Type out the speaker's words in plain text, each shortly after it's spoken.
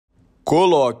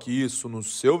Coloque isso no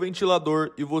seu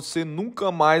ventilador e você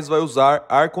nunca mais vai usar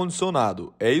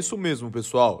ar-condicionado. É isso mesmo,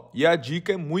 pessoal. E a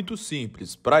dica é muito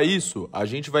simples. Para isso, a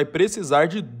gente vai precisar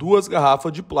de 2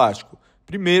 garrafas de plástico.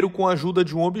 Primeiro, com a ajuda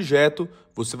de um objeto,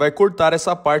 você vai cortar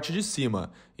essa parte de cima.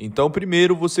 Então,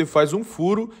 primeiro você faz um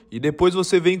furo e depois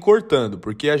você vem cortando,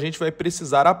 porque a gente vai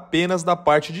precisar apenas da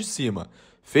parte de cima.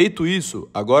 Feito isso,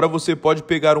 agora você pode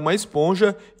pegar uma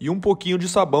esponja e um pouquinho de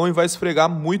sabão e vai esfregar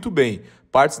muito bem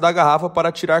partes da garrafa para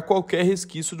tirar qualquer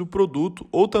resquício do produto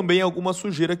ou também alguma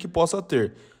sujeira que possa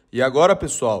ter. E agora,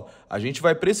 pessoal, a gente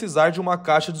vai precisar de uma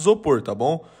caixa de isopor, tá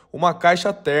bom? Uma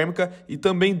caixa térmica e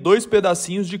também 2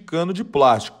 pedacinhos de cano de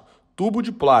plástico. Tubo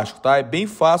de plástico, tá? É bem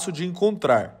fácil de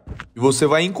encontrar. E você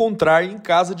vai encontrar em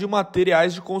casa de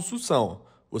materiais de construção.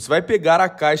 Você vai pegar a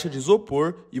caixa de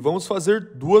isopor e vamos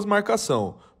fazer 2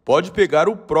 marcações. Pode pegar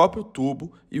o próprio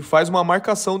tubo e faz uma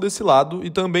marcação desse lado e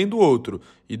também do outro.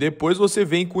 E depois você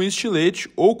vem com um estilete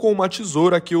ou com uma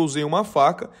tesoura, aqui eu usei uma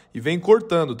faca, e vem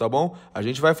cortando, tá bom? A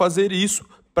gente vai fazer isso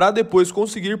para depois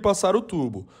conseguir passar o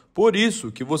tubo. Por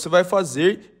isso que você vai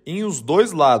fazer em os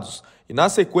 2 lados. E na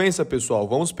sequência, pessoal,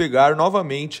 vamos pegar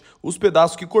novamente os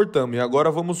pedaços que cortamos e agora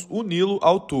vamos uni-lo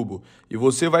ao tubo. E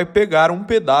você vai pegar um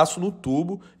pedaço no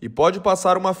tubo e pode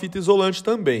passar uma fita isolante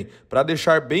também, para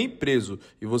deixar bem preso.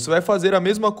 E você vai fazer a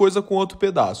mesma coisa com outro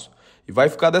pedaço. E vai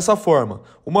ficar dessa forma,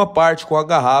 uma parte com a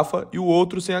garrafa e o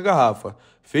outro sem a garrafa.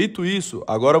 Feito isso,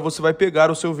 agora você vai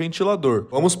pegar o seu ventilador.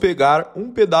 Vamos pegar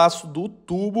um pedaço do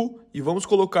tubo e vamos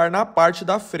colocar na parte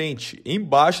da frente,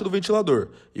 embaixo do ventilador.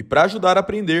 E para ajudar a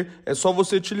prender, é só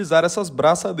você utilizar essas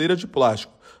braçadeiras de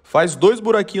plástico. Faz 2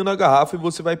 buraquinhos na garrafa e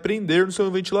você vai prender no seu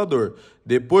ventilador.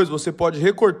 Depois você pode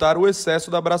recortar o excesso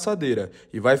da braçadeira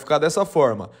e vai ficar dessa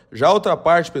forma. Já a outra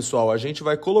parte, pessoal, a gente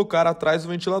vai colocar atrás do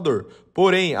ventilador.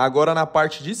 Porém, agora na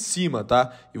parte de cima,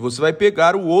 tá? E você vai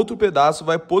pegar o outro pedaço,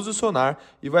 vai posicionar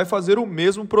e vai fazer o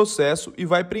mesmo processo e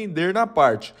vai prender na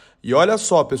parte. E olha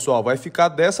só, pessoal, vai ficar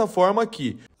dessa forma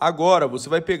aqui. Agora você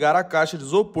vai pegar a caixa de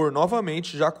isopor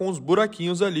novamente, já com os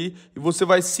buraquinhos ali, e você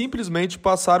vai simplesmente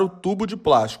passar o tubo de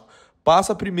plástico.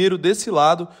 Passa primeiro desse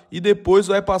lado e depois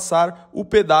vai passar o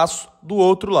pedaço do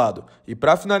outro lado. E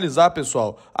para finalizar,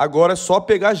 pessoal, agora é só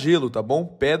pegar gelo, tá bom?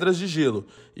 Pedras de gelo.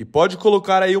 E pode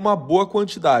colocar aí uma boa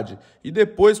quantidade. E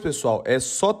depois, pessoal, é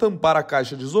só tampar a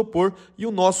caixa de isopor e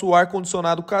o nosso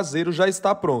ar-condicionado caseiro já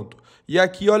está pronto. E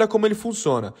aqui olha como ele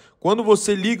funciona. Quando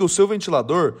você liga o seu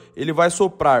ventilador, ele vai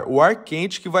soprar o ar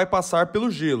quente que vai passar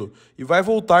pelo gelo e vai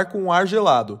voltar com o ar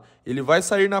gelado. Ele vai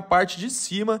sair na parte de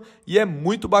cima e é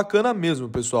muito bacana mesmo,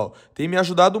 pessoal. Tem me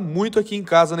ajudado muito aqui em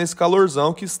casa nesse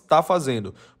calorzão que está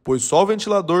fazendo, pois só o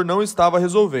ventilador não estava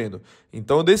resolvendo.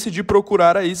 Então eu decidi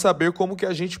procurar aí saber como que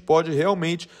a gente pode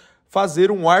realmente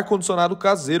fazer um ar-condicionado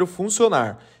caseiro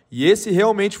funcionar. E esse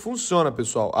realmente funciona,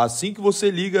 pessoal. Assim que você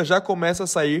liga, já começa a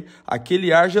sair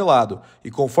aquele ar gelado.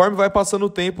 E conforme vai passando o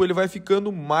tempo, ele vai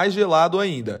ficando mais gelado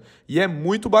ainda. E é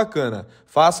muito bacana.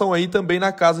 Façam aí também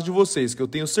na casa de vocês, que eu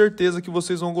tenho certeza que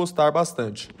vocês vão gostar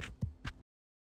bastante.